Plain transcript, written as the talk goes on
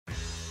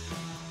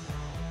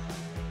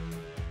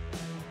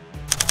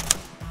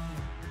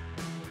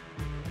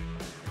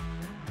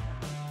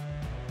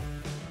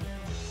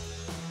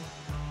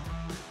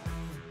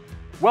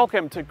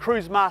Welcome to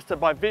Cruise Master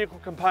by Vehicle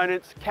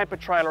Components Camper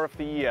Trailer of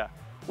the Year.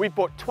 We've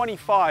brought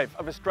 25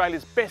 of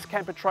Australia's best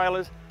camper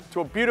trailers to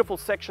a beautiful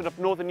section of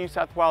northern New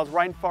South Wales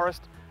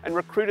rainforest and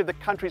recruited the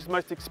country's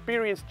most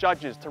experienced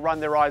judges to run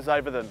their eyes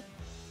over them.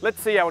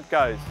 Let's see how it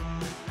goes.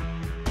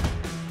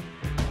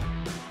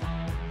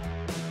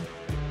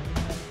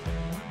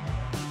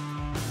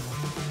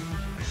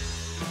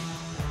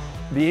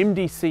 The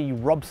MDC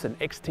Robson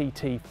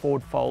XTT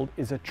Ford Fold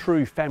is a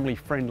true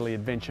family-friendly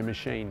adventure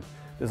machine.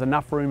 There's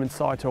enough room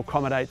inside to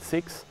accommodate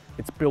 6.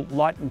 It's built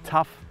light and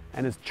tough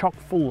and is chock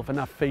full of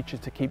enough features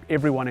to keep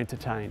everyone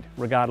entertained,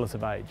 regardless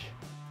of age.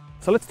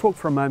 So let's talk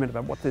for a moment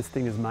about what this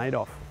thing is made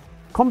of.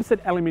 Composite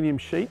aluminium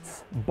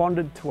sheets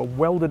bonded to a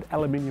welded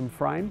aluminium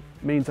frame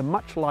means a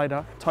much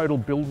lighter total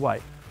build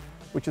weight,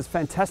 which is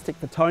fantastic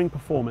for towing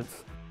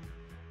performance.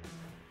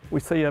 We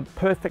see a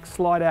perfect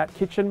slide-out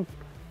kitchen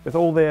with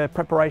all the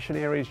preparation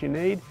areas you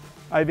need.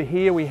 Over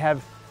here we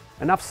have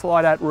enough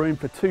slide-out room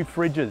for 2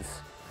 fridges.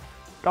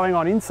 Going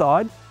on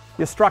inside,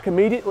 you're struck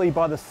immediately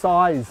by the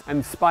size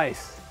and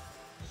space.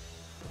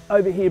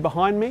 Over here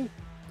behind me,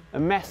 a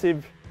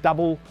massive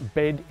double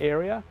bed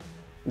area.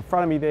 In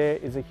front of me there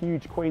is a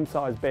huge queen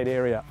size bed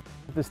area.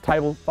 This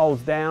table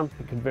folds down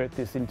and convert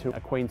this into a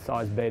queen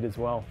size bed as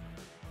well.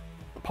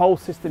 The pole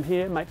system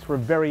here makes for a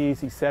very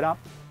easy setup.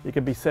 You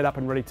can be set up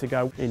and ready to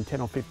go in 10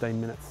 or 15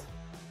 minutes.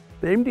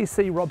 The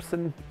MDC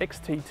Robson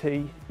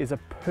XTT is a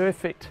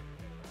perfect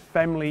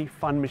family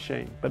fun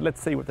machine, but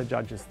let's see what the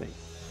judges think.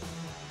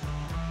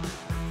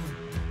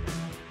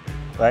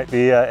 Right,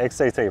 the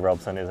XTT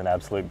Robson is an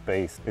absolute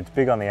beast. It's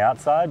big on the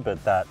outside,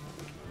 but that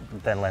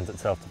then lends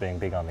itself to being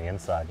big on the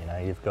inside. You know,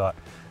 you've got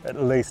at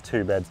least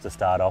 2 beds to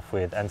start off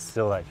with and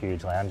still that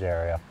huge lounge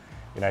area.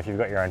 You know, if you've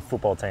got your own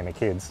football team of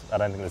kids, I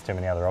don't think there's too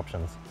many other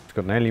options. It's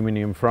got an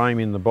aluminium frame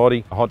in the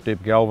body, a hot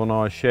dip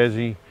galvanised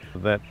chassis,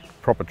 that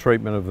proper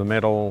treatment of the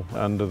metal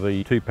under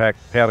the 2-pack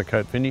powder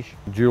coat finish,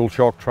 dual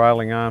shock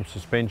trailing arm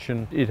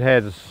suspension. It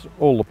has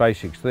all the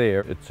basics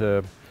there. It's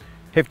a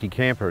hefty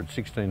camper at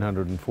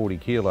 1,640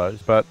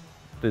 kilos, but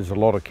there's a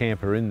lot of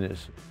camper in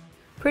this.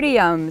 Pretty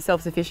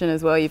self-sufficient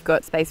as well. You've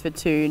got space for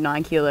 2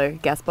 9-kilo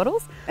gas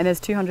bottles, and there's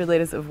 200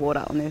 litres of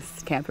water on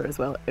this camper as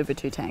well, over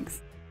 2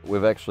 tanks.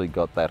 We've actually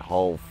got that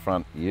whole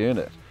front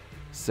unit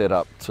set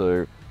up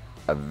to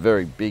a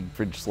very big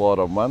fridge slide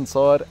on one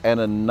side and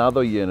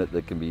another unit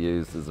that can be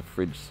used as a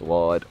fridge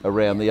slide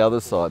around the other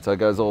side, so it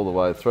goes all the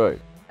way through.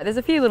 There's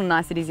a few little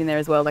niceties in there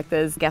as well, like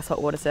there's gas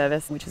hot water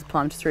service, which is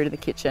plumbed through to the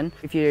kitchen.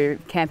 If you're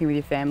camping with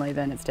your family,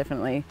 then it's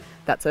definitely,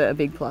 that's a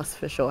big plus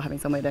for sure, having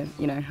somewhere to,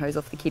 you know, hose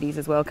off the kiddies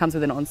as well. It comes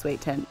with an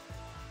ensuite tent.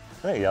 I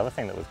think the other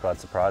thing that was quite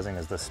surprising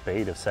is the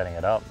speed of setting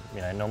it up.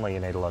 You know, normally you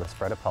need a lot of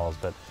spreader poles,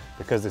 but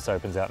because this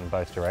opens out in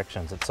both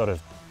directions, it's sort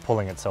of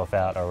pulling itself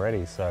out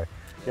already. So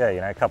yeah,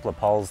 you know, a couple of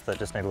poles that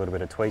just need a little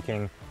bit of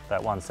tweaking,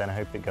 that one centre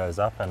hoop that goes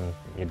up and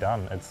you're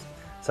done. It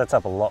sets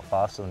up a lot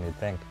faster than you'd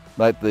think.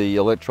 Mate, the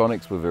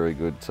electronics were very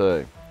good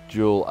too.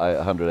 Dual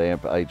 800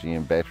 amp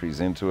AGM batteries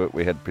into it.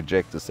 We had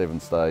projector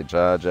 7-stage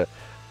charger,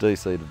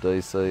 DC to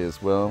DC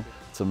as well.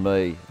 To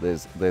me,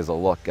 there's a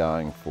lot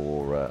going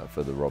for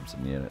the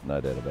Robson unit,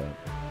 no doubt about it.